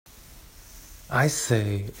I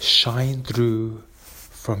say shine through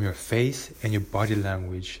from your face and your body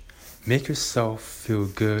language. Make yourself feel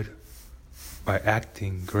good by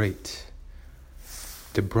acting great.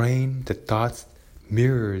 The brain, the thoughts,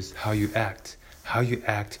 mirrors how you act. How you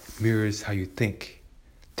act mirrors how you think.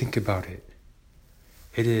 Think about it.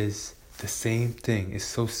 It is the same thing. It's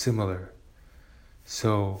so similar.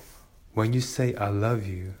 So when you say I love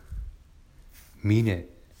you, mean it.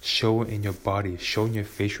 Show it in your body. Show in your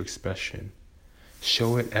facial expression.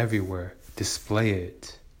 Show it everywhere. Display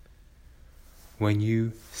it. When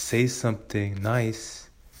you say something nice,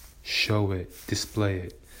 show it. Display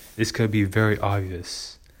it. It's going to be very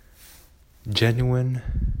obvious. Genuine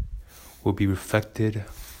will be reflected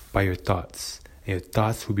by your thoughts. And your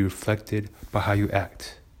thoughts will be reflected by how you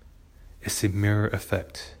act. It's a mirror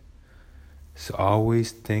effect. So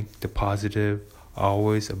always think the positive.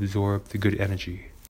 Always absorb the good energy.